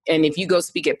company, and if you go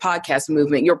speak at Podcast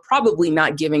Movement, you're probably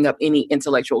not giving up any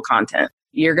intellectual content.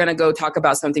 You're going to go talk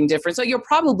about something different. So you're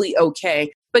probably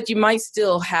okay, but you might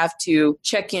still have to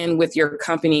check in with your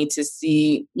company to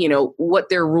see, what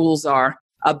their rules are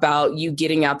about you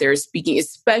getting out there speaking,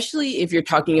 especially if you're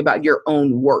talking about your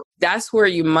own work. That's where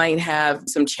you might have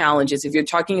some challenges. If you're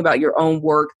talking about your own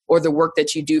work or the work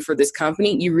that you do for this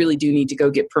company, you really do need to go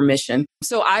get permission.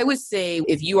 So I would say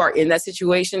if you are in that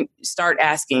situation, start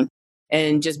asking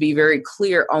and just be very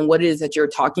clear on what it is that you're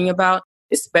talking about,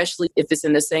 especially if it's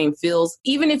in the same fields.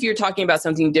 Even if you're talking about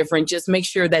something different, just make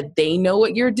sure that they know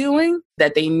what you're doing,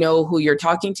 that they know who you're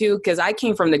talking to. Because I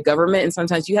came from the government, and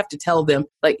sometimes you have to tell them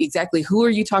like exactly who are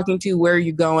you talking to, where are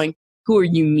you going, who are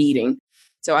you meeting.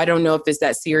 So I don't know if it's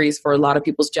that serious for a lot of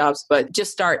people's jobs, but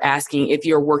just start asking if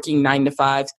you're working 9 to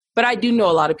 5s. But I do know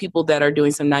a lot of people that are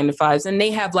doing some 9 to 5s, and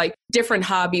they have like different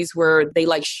hobbies where they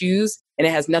like shoes and it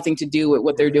has nothing to do with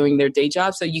what they're doing in their day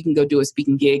job. So you can go do a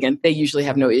speaking gig and they usually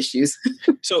have no issues.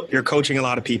 So you're coaching a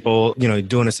lot of people,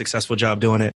 doing a successful job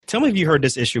doing it. Tell me if you heard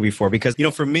this issue before, because,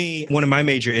 for me, one of my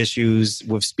major issues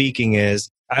with speaking is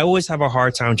I always have a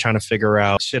hard time trying to figure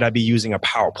out, should I be using a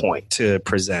PowerPoint to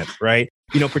present, right?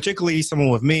 Particularly someone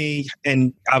with me,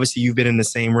 and obviously you've been in the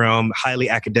same realm, highly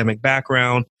academic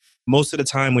background. Most of the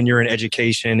time when you're in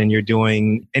education and you're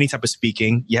doing any type of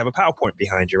speaking, you have a PowerPoint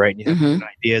behind you, right? And you have different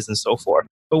ideas and so forth.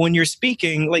 But when you're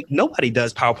speaking, like nobody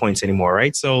does PowerPoints anymore,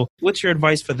 right? So what's your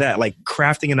advice for that? Like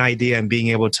crafting an idea and being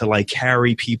able to like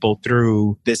carry people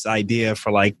through this idea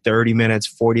for like 30 minutes,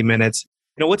 40 minutes.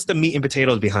 What's the meat and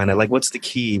potatoes behind it? Like, what's the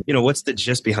key? What's the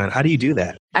gist behind it? How do you do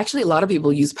that? Actually, a lot of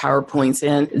people use PowerPoints.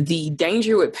 And the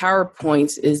danger with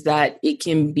PowerPoints is that it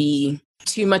can be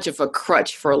too much of a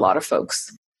crutch for a lot of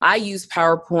folks. I use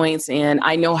PowerPoints and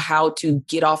I know how to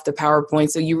get off the PowerPoint.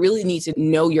 So you really need to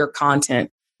know your content.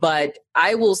 But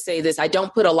I will say this, I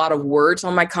don't put a lot of words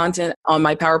on my content, on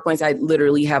my PowerPoints. I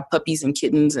literally have puppies and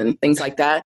kittens and things like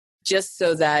that, just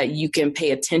so that you can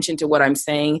pay attention to what I'm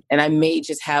saying. And I may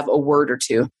just have a word or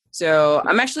two. So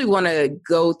I'm actually want to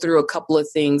go through a couple of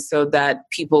things so that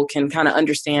people can kind of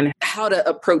understand how to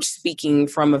approach speaking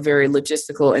from a very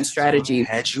logistical and strategy.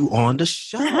 I had you on the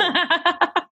show.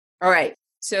 All right.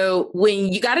 So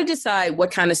when you got to decide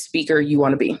what kind of speaker you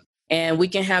want to be, and we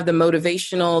can have the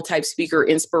motivational type speaker,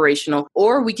 inspirational,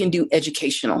 or we can do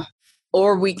educational,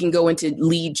 or we can go into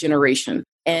lead generation.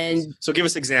 And so give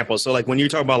us examples. So like when you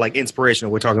talk about like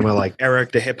inspirational, we're talking about like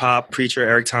Eric, the hip hop preacher,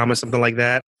 Eric Thomas, something like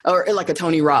that. Or like a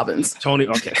Tony Robbins. Tony,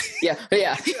 okay. Yeah.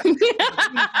 Let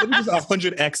me just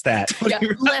 100x that. Yeah,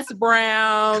 Les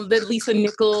Brown, the Lisa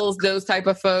Nichols, those type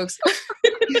of folks.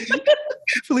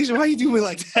 Felicia, why you do me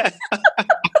like that?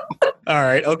 All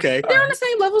right. Okay. They're on the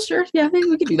same level. Sure. Yeah, maybe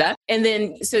we can do that. And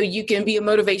then, so you can be a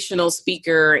motivational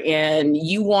speaker and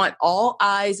you want all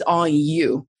eyes on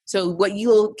you. So what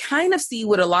you'll kind of see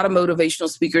with a lot of motivational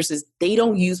speakers is they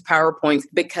don't use PowerPoints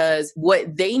because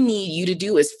what they need you to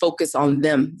do is focus on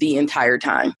them the entire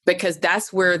time, because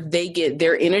that's where they get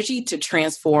their energy to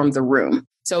transform the room.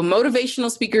 So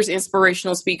motivational speakers,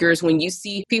 inspirational speakers, when you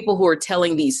see people who are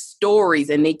telling these stories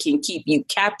and they can keep you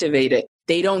captivated,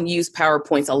 they don't use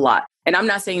PowerPoints a lot. And I'm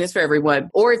not saying this for everyone,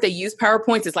 or if they use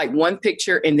PowerPoints, it's like one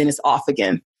picture and then it's off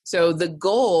again. So the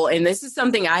goal, and this is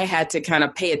something I had to kind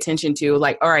of pay attention to,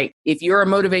 like, all right, if you're a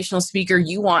motivational speaker,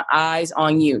 you want eyes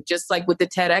on you, just like with the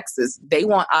TEDx's, they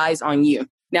want eyes on you.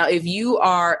 Now, if you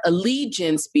are a lead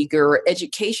gen speaker or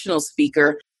educational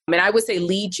speaker, I mean, I would say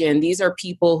lead gen, these are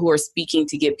people who are speaking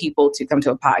to get people to come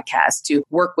to a podcast, to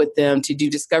work with them, to do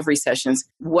discovery sessions.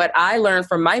 What I learned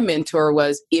from my mentor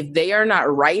was if they are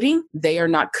not writing, they are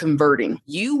not converting.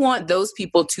 You want those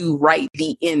people to write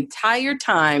the entire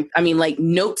time. I mean, like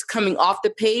notes coming off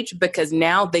the page, because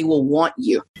now they will want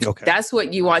you. Okay. That's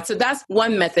what you want. So that's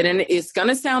one method. And it's going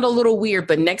to sound a little weird,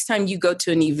 but next time you go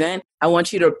to an event, I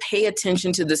want you to pay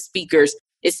attention to the speakers,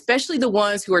 especially the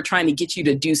ones who are trying to get you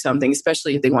to do something,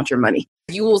 especially if they want your money.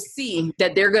 You will see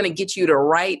that they're going to get you to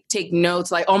write, take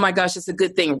notes, like, oh my gosh, it's a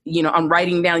good thing. I'm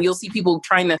writing down. You'll see people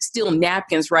trying to steal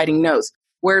napkins, writing notes.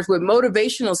 Whereas with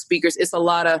motivational speakers, it's a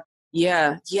lot of,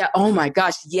 yeah, oh my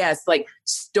gosh, yes, like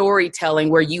storytelling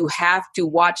where you have to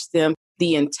watch them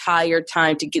the entire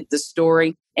time to get the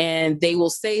story. And they will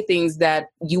say things that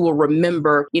you will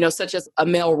remember, such as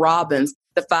Mel Robbins,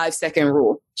 the 5-second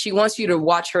rule. She wants you to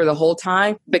watch her the whole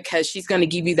time because she's going to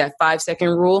give you that 5-second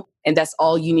rule. And that's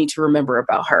all you need to remember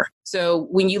about her. So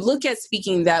when you look at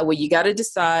speaking that way, you got to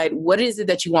decide what is it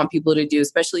that you want people to do,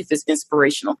 especially if it's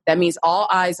inspirational. That means all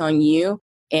eyes on you.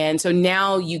 And so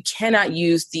now you cannot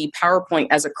use the PowerPoint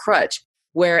as a crutch.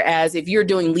 Whereas if you're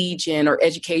doing lead gen or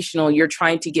educational, you're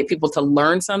trying to get people to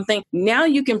learn something. Now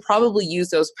you can probably use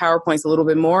those PowerPoints a little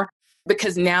bit more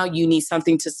because now you need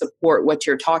something to support what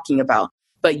you're talking about.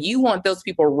 But you want those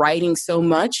people writing so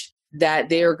much that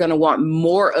they're going to want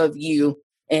more of you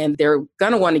and they're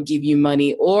going to want to give you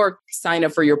money or sign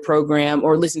up for your program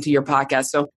or listen to your podcast.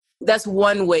 So that's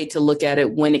one way to look at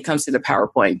it when it comes to the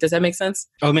PowerPoint. Does that make sense?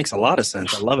 Oh, it makes a lot of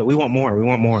sense. I love it. We want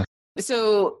more.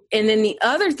 So, and then the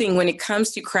other thing when it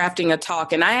comes to crafting a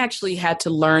talk, and I actually had to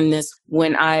learn this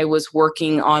when I was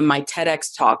working on my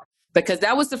TEDx talk, because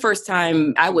that was the first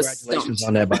time I was Congratulations stumped.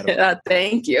 on that, by the way.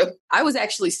 Thank you. I was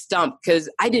actually stumped because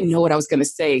I didn't know what I was going to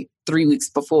say 3 weeks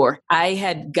before. I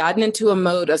had gotten into a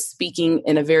mode of speaking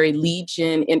in a very lead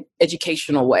gen and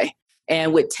educational way.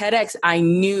 And with TEDx, I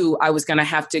knew I was going to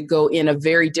have to go in a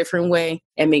very different way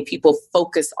and make people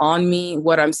focus on me,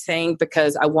 what I'm saying,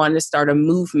 because I wanted to start a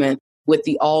movement with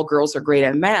the All Girls Are Great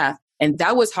at Math. And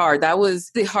that was hard. That was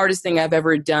the hardest thing I've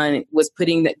ever done, was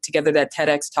putting together that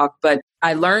TEDx talk. But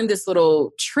I learned this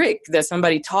little trick that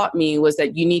somebody taught me, was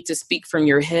that you need to speak from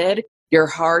your head, your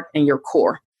heart, and your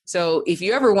core. So if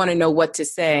you ever want to know what to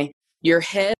say, your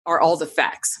head are all the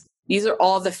facts. These are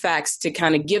all the facts to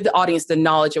kind of give the audience the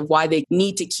knowledge of why they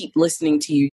need to keep listening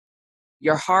to you.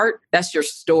 Your heart, that's your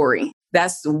story.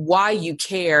 That's why you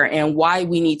care and why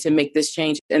we need to make this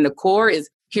change. And the core is,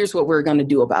 here's what we're going to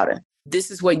do about it.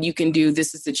 This is what you can do.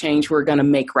 This is the change we're going to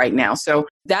make right now. So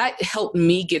that helped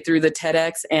me get through the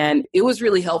TEDx. And it was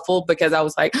really helpful because I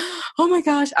was like, oh my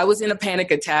gosh, I was in a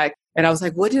panic attack. And I was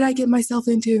like, what did I get myself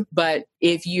into? But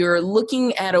if you're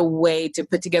looking at a way to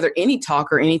put together any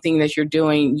talk or anything that you're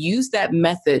doing, use that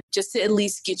method just to at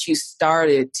least get you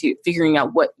started to figuring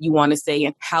out what you want to say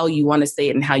and how you want to say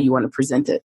it and how you want to present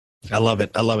it. I love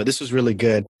it. This was really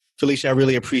good. Felicia, I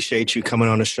really appreciate you coming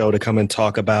on the show to come and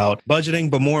talk about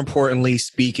budgeting, but more importantly,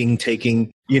 speaking,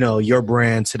 taking, your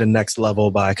brand to the next level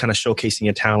by kind of showcasing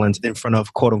your talents in front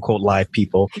of quote unquote live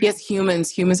people. Yes,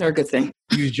 humans are a good thing.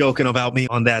 You was joking about me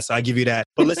on that, so I give you that.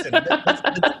 But listen,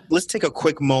 let's take a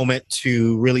quick moment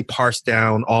to really parse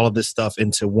down all of this stuff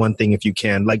into one thing if you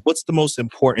can. Like, what's the most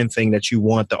important thing that you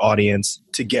want the audience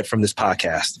to get from this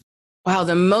podcast? Wow,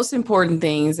 the most important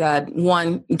thing is that,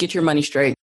 one, get your money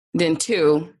straight. Then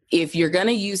two, if you're going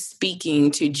to use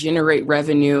speaking to generate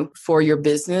revenue for your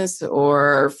business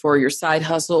or for your side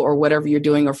hustle or whatever you're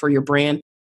doing or for your brand,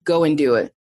 go and do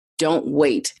it. Don't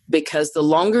wait, because the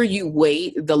longer you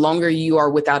wait, the longer you are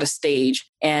without a stage.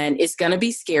 And it's going to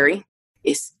be scary.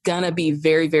 It's going to be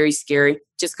very, very scary.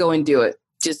 Just go and do it.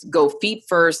 Just go feet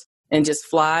first and just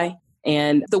fly.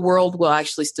 And the world will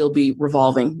actually still be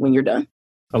revolving when you're done.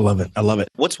 I love it.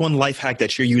 What's one life hack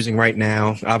that you're using right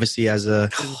now? Obviously, as a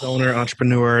business owner,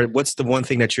 entrepreneur, what's the one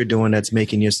thing that you're doing that's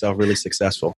making yourself really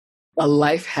successful? A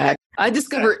life hack. I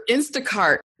discovered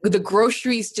Instacart. The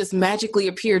groceries just magically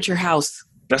appear at your house.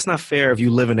 That's not fair if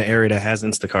you live in an area that has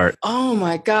Instacart. Oh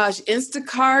my gosh.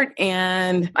 Instacart,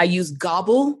 and I use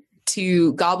Gobble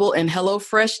and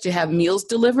HelloFresh to have meals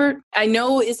delivered. I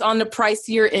know it's on the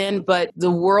pricier end, but the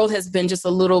world has been just a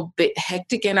little bit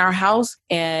hectic in our house.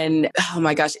 And oh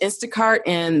my gosh, Instacart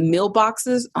and meal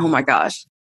boxes. Oh my gosh.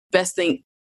 Best thing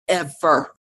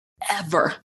ever.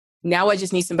 Now I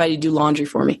just need somebody to do laundry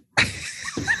for me.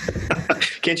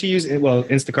 Can't you use it? Well,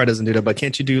 Instacart doesn't do that, but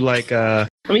can't you do like, you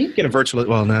can get a virtual,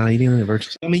 well, no, you didn't need a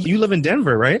virtual. You live in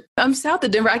Denver, right? I'm south of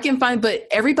Denver. I can find, but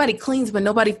everybody cleans, but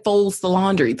nobody folds the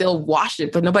laundry. They'll wash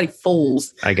it, but nobody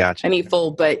folds. I got you. I need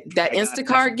fold, but that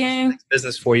Instacart game.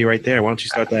 Business for you right there. Why don't you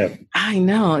start that? I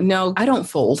know. No, I don't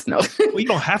fold. No. Well, you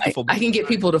don't have to fold. I can get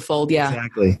people to fold. Yeah.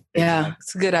 Exactly. Yeah.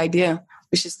 It's a good idea.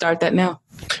 We should start that now.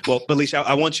 Well, Felicia,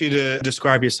 I want you to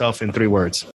describe yourself in 3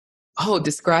 words. Oh,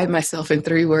 describe myself in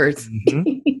 3 words.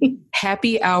 Mm-hmm.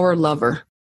 Happy hour lover.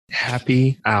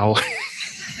 Happy hour.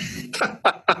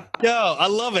 Yo, I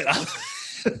love it.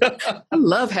 I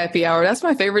love happy hour. That's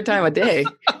my favorite time of day.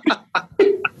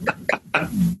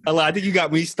 I think you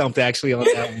got me stumped actually on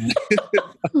that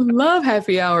one. Love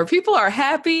happy hour. People are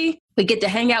happy. We get to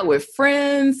hang out with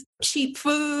friends, cheap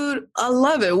food. I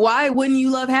love it. Why wouldn't you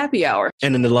love happy hour?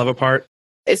 And then the lover part?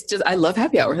 It's just, I love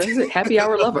happy hour. That's it. Happy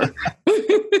hour lover.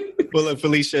 Well, look,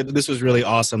 Felicia, this was really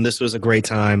awesome. This was a great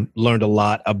time. Learned a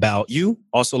lot about you.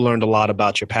 Also learned a lot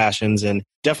about your passions and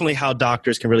definitely how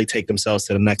doctors can really take themselves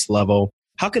to the next level.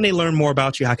 How can they learn more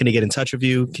about you? How can they get in touch with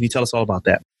you? Can you tell us all about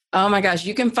that? Oh my gosh,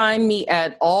 you can find me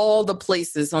at all the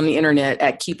places on the internet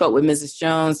at Keep Up with Mrs.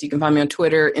 Jones. You can find me on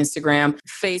Twitter, Instagram,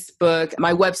 Facebook.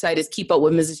 My website is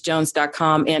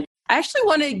keepupwithmrsjones.com. And I actually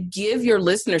want to give your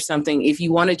listeners something if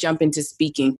you want to jump into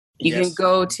speaking. You can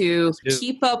go to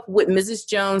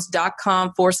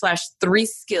keepupwithmrsjones.com/3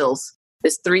 skills.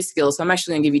 It's 3 skills. So I'm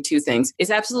actually going to give you 2 things.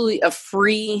 It's absolutely a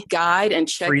free guide and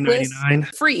checklist. Free 99?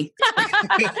 Free.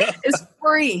 It's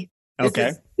free.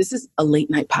 Okay. This is a late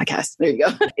night podcast. There you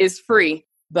go. It's free,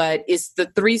 but it's the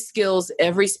 3 skills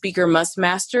every speaker must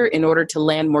master in order to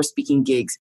land more speaking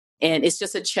gigs. And it's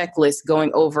just a checklist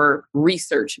going over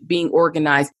research, being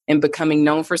organized, and becoming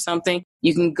known for something.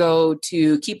 You can go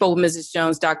to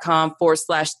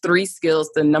keepupwithmrsjones.com/3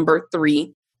 skills, the number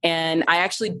 3. And I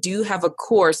actually do have a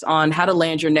course on how to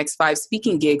land your next 5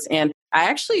 speaking gigs. And I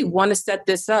actually want to set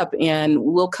this up and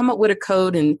we'll come up with a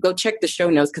code and go check the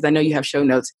show notes because I know you have show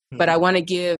notes. But I want to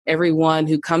give everyone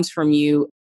who comes from you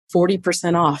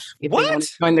 40% off if they want to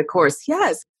join the course.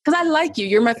 Yes, because I like you.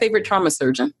 You're my favorite trauma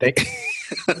surgeon. I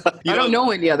don't know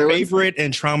any other favorite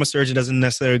and trauma surgeon doesn't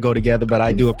necessarily go together, but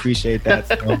I do appreciate that.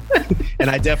 So. And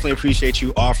I definitely appreciate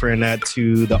you offering that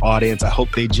to the audience. I hope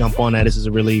they jump on that. This is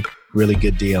a really, really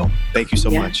good deal. Thank you so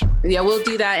much. Yeah, we'll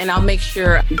do that. And I'll make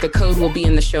sure the code will be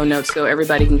in the show notes so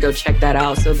everybody can go check that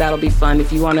out. So that'll be fun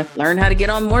if you want to learn how to get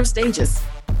on more stages.